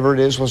 Andro, whatever it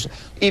is, was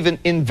even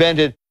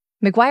invented.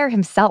 McGwire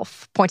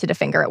himself pointed a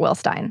finger at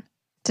Wilstein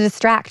to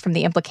distract from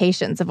the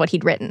implications of what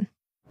he'd written.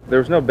 There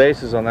was no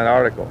basis on that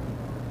article.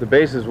 The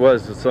basis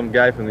was that some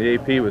guy from the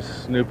AP was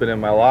snooping in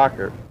my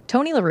locker.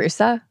 Tony La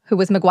Russa, who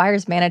was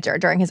McGwire's manager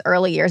during his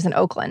early years in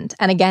Oakland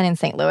and again in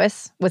St.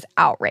 Louis, was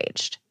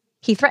outraged.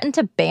 He threatened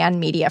to ban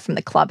media from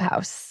the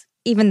clubhouse,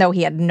 even though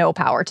he had no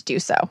power to do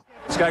so.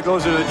 This guy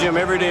goes to the gym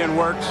every day and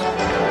works.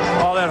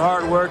 All that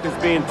hard work is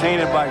being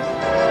tainted by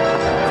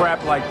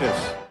crap like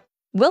this.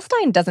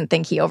 Wilstein doesn't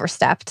think he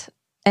overstepped,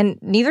 and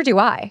neither do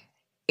I.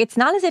 It's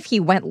not as if he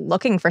went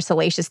looking for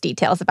salacious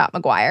details about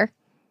McGwire.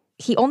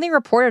 He only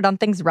reported on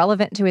things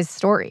relevant to his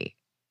story,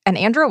 and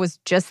Andro was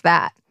just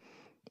that.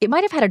 It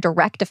might have had a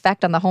direct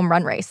effect on the home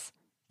run race,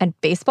 and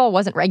baseball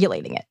wasn't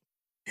regulating it.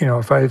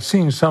 If I had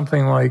seen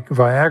something like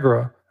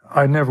Viagra,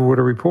 I never would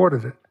have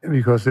reported it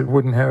because it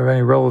wouldn't have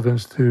any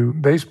relevance to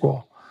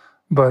baseball.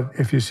 But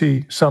if you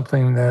see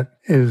something that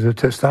is a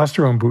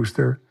testosterone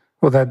booster,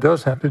 well, that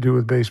does have to do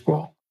with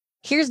baseball.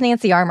 Here's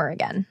Nancy Armour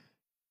again.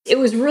 It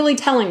was really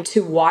telling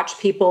to watch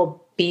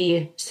people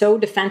be so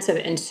defensive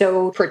and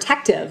so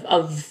protective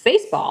of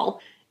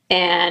baseball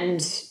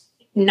and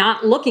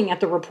not looking at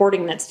the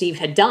reporting that Steve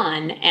had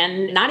done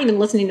and not even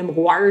listening to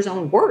McGwire's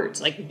own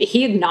words. Like,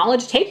 he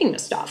acknowledged taking the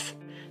stuff.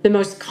 The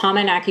most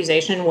common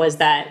accusation was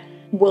that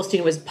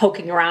Wilstein was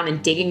poking around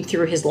and digging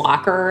through his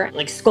locker,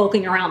 like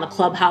skulking around the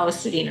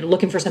clubhouse,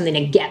 looking for something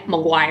to get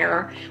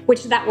McGwire,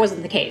 which that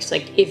wasn't the case.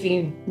 Like, if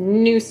you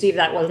knew Steve,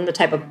 that wasn't the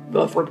type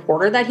of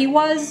reporter that he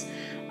was.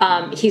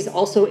 He's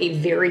also a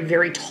very,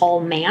 very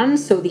tall man,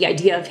 so the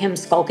idea of him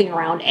skulking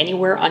around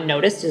anywhere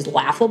unnoticed is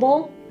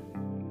laughable.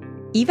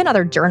 Even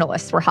other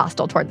journalists were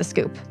hostile toward the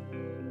scoop.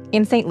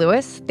 In St.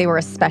 Louis, they were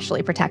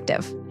especially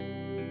protective.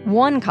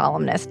 One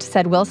columnist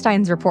said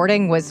Wilstein's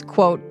reporting was,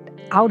 quote,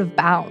 out of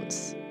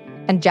bounds.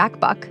 And Jack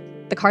Buck,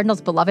 the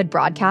Cardinals' beloved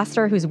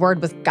broadcaster whose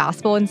word was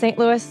gospel in St.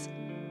 Louis,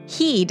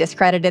 he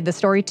discredited the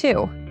story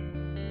too.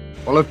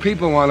 Well, if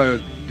people want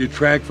to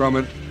detract from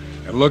it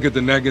and look at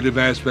the negative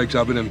aspects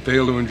of it and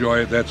fail to enjoy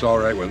it, that's all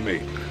right with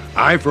me.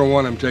 I, for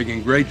one, am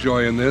taking great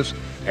joy in this,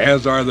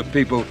 as are the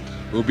people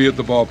who'll be at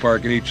the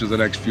ballpark in each of the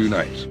next few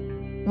nights.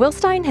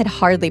 Wilstein had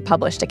hardly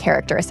published a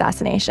character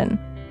assassination,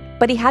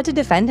 but he had to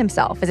defend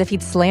himself as if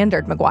he'd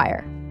slandered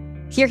McGwire.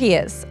 Here he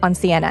is on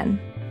CNN.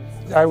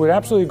 I would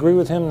absolutely agree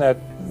with him that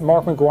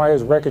Mark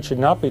McGwire's record should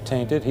not be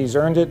tainted. He's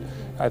earned it.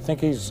 I think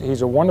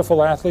he's a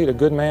wonderful athlete, a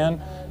good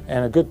man,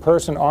 and a good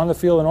person on the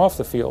field and off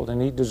the field,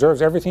 and he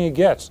deserves everything he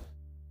gets.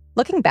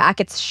 Looking back,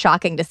 it's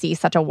shocking to see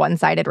such a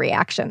one-sided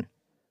reaction.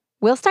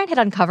 Wilstein had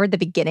uncovered the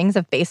beginnings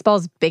of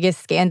baseball's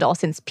biggest scandal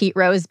since Pete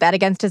Rose bet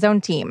against his own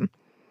team.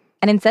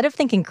 And instead of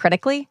thinking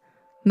critically,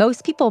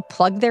 most people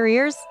plugged their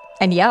ears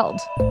and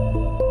yelled.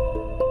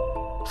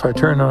 If I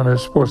turned on a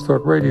sports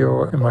talk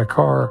radio in my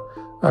car,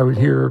 I would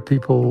hear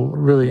people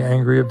really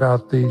angry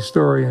about the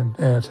story and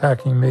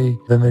attacking me.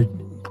 Then they'd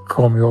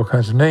call me all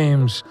kinds of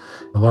names,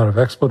 a lot of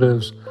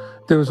expletives.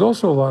 There was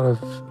also a lot of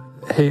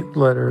hate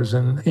letters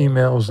and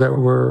emails that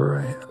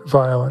were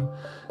violent.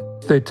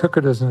 They took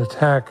it as an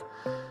attack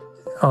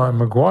on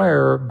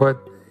McGwire,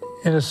 but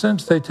in a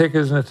sense they take it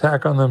as an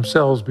attack on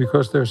themselves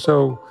because they're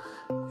so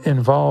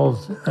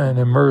involved and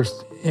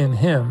immersed in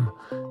him.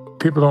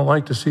 People don't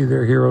like to see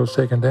their heroes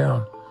taken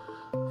down.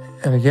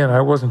 And again, I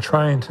wasn't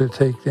trying to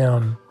take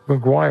down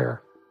McGwire.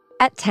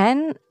 At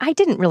 10, I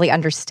didn't really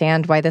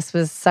understand why this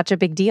was such a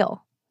big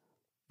deal.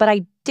 But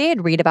I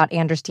did read about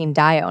Androstene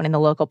Dione in the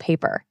local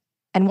paper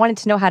and wanted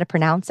to know how to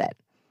pronounce it.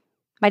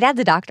 My dad's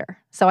a doctor,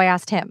 so I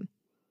asked him.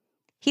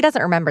 He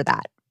doesn't remember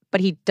that,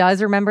 but he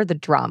does remember the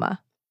drama.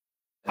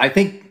 I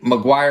think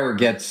McGwire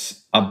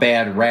gets a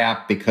bad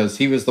rap because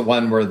he was the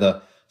one where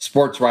the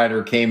sports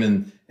writer came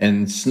in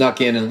and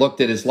snuck in and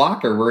looked at his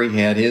locker where he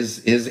had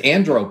his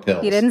andro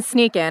pills. He didn't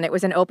sneak in. It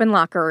was an open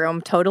locker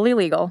room, totally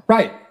legal.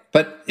 Right.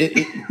 But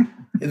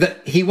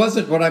he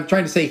wasn't, what I'm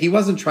trying to say, he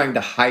wasn't trying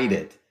to hide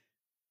it.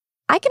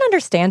 I can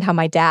understand how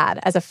my dad,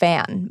 as a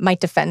fan,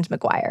 might defend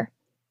McGwire.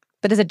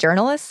 But as a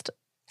journalist,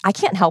 I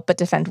can't help but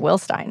defend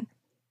Wilstein.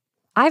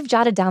 I've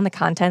jotted down the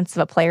contents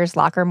of a player's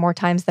locker more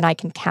times than I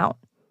can count,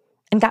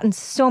 and gotten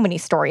so many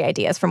story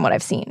ideas from what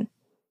I've seen.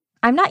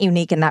 I'm not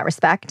unique in that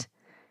respect.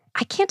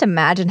 I can't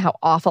imagine how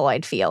awful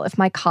I'd feel if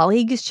my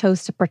colleagues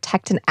chose to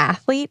protect an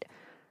athlete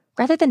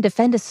rather than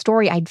defend a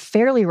story I'd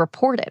fairly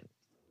reported.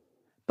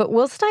 But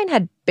Wilstein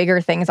had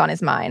bigger things on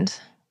his mind.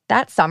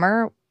 That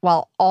summer,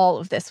 while all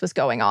of this was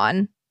going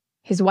on,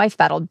 his wife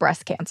battled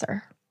breast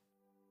cancer.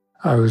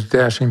 I was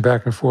dashing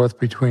back and forth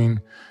between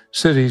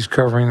cities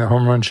covering the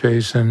home run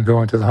chase and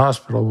going to the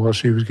hospital while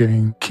she was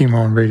getting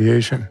chemo and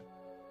radiation.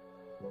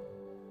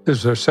 This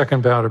is her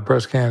second bout of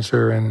breast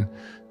cancer, and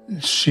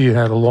she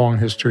had a long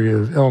history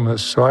of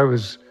illness. So I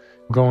was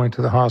going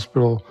to the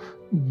hospital,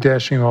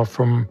 dashing off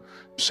from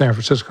San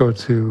Francisco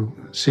to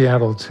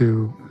Seattle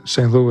to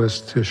St. Louis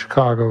to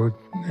Chicago,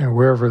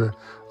 wherever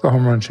the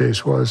home run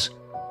chase was.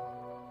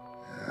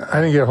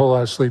 I didn't get a whole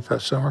lot of sleep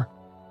that summer.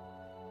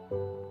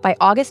 By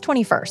August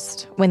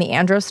 21st, when the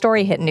Andro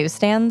story hit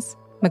newsstands,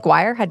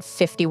 McGwire had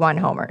 51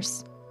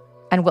 homers.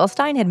 And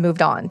Wilstein had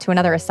moved on to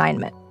another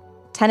assignment,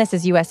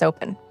 tennis's U.S.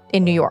 Open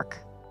in New York.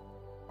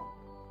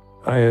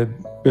 I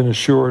had been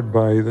assured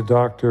by the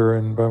doctor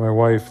and by my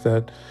wife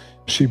that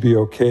she'd be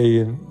okay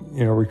and,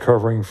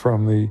 recovering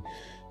from the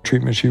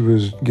treatment she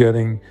was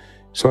getting.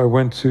 So I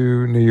went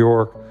to New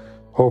York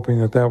hoping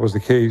that was the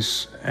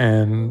case,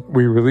 and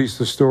we released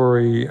the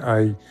story.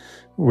 I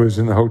was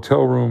in the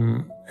hotel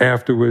room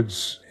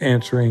afterwards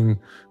answering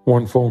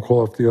one phone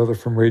call after the other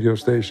from radio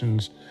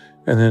stations,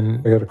 and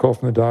then I got a call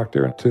from the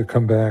doctor to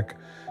come back,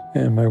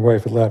 and my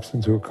wife had lapsed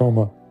into a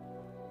coma.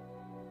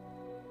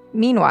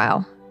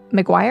 Meanwhile,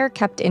 McGwire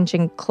kept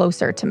inching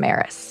closer to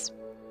Maris.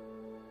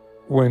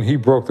 When he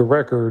broke the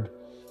record,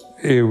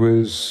 it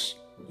was,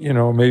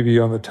 maybe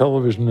on the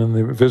television in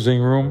the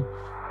visiting room.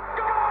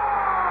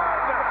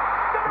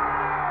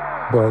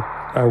 But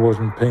I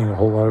wasn't paying a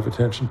whole lot of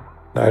attention.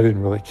 I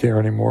didn't really care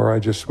anymore. I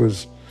just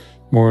was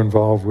more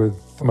involved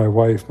with my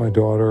wife, my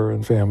daughter,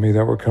 and family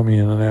that were coming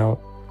in and out.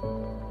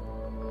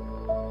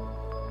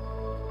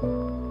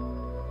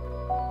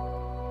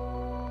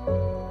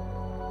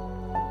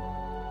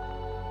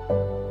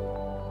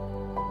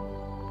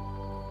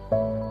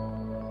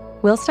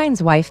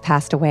 Wilstein's wife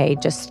passed away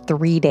just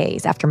 3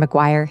 days after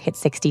McGwire hit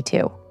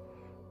 62.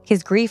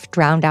 His grief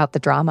drowned out the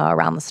drama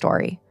around the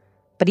story,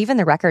 but even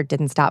the record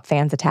didn't stop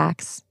fans'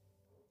 attacks.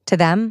 To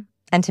them,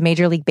 and to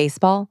Major League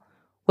Baseball,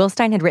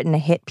 Wilstein had written a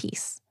hit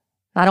piece,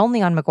 not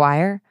only on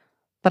McGwire,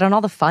 but on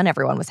all the fun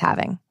everyone was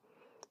having.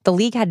 The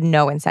league had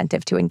no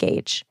incentive to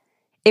engage.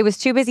 It was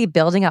too busy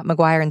building up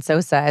McGwire and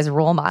Sosa as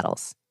role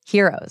models,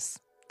 heroes,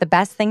 the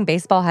best thing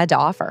baseball had to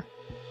offer.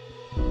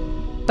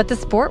 But the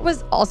sport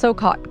was also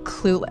caught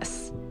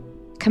clueless.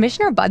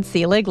 Commissioner Bud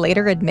Selig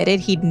later admitted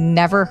he'd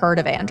never heard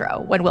of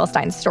Andro when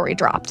Wilstein's story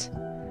dropped.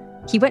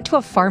 He went to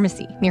a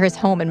pharmacy near his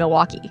home in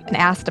Milwaukee and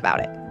asked about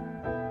it.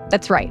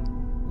 That's right.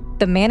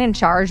 The man in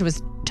charge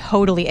was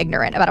totally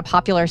ignorant about a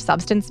popular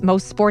substance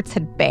most sports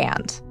had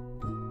banned.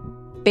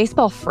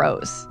 Baseball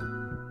froze.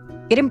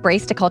 It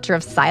embraced a culture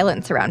of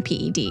silence around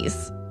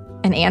PEDs,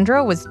 and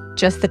Andro was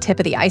just the tip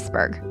of the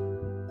iceberg.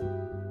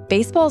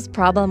 Baseball's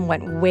problem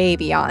went way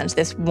beyond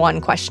this one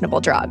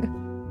questionable drug,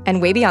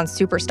 and way beyond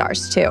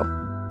superstars, too.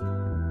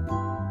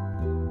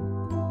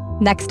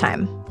 Next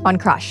time on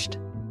Crushed.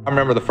 I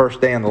remember the first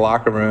day in the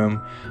locker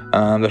room,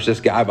 there's this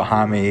guy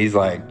behind me. He's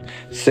like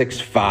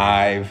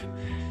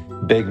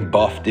 6'5", big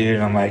buff dude.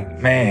 And I'm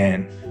like,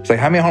 man, it's like,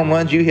 how many home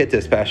runs you hit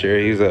this past year?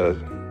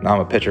 I'm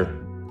a pitcher.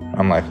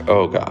 I'm like,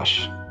 oh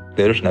gosh,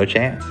 there's no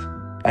chance.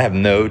 I have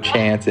no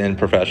chance in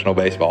professional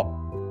baseball.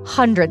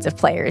 Hundreds of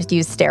players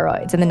used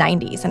steroids in the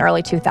 90s and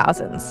early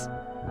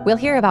 2000s. We'll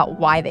hear about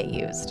why they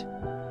used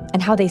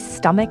and how they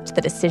stomached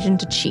the decision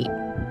to cheat.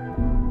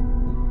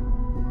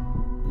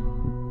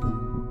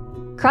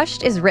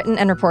 Crushed is written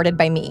and reported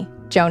by me,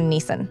 Joan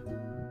Neeson.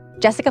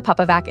 Jessica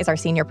Popovac is our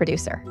senior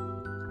producer.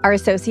 Our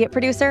associate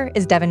producer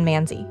is Devin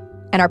Manzi,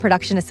 and our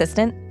production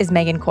assistant is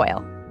Megan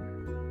Coyle.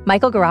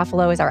 Michael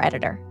Garofalo is our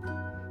editor.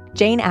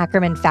 Jane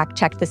Ackerman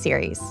fact-checked the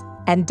series,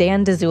 and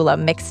Dan DeZula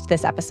mixed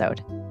this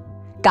episode.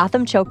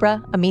 Gotham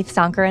Chopra, Amith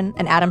Sankaran,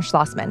 and Adam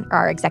Schlossman are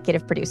our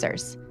executive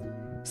producers.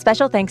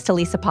 Special thanks to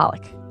Lisa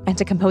Pollack and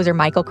to composer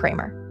Michael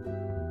Kramer.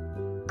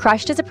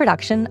 Crushed is a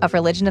production of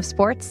Religion of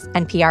Sports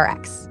and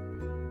PRX.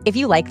 If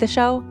you like the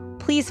show,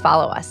 please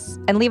follow us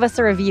and leave us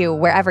a review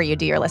wherever you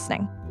do your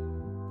listening.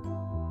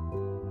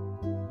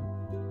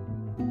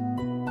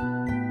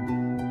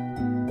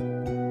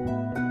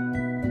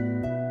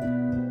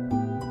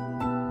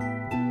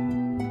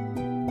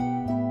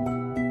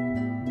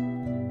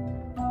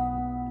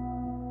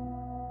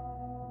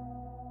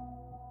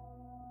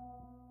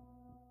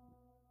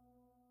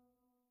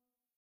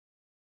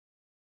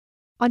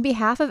 On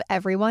behalf of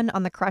everyone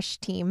on the Crush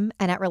team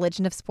and at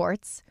Religion of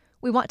Sports,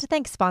 we want to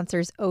thank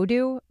sponsors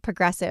Odoo,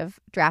 Progressive,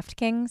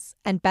 DraftKings,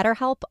 and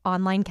BetterHelp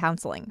Online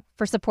Counseling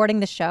for supporting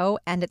the show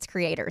and its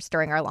creators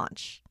during our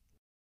launch.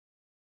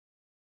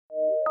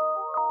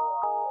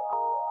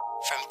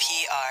 From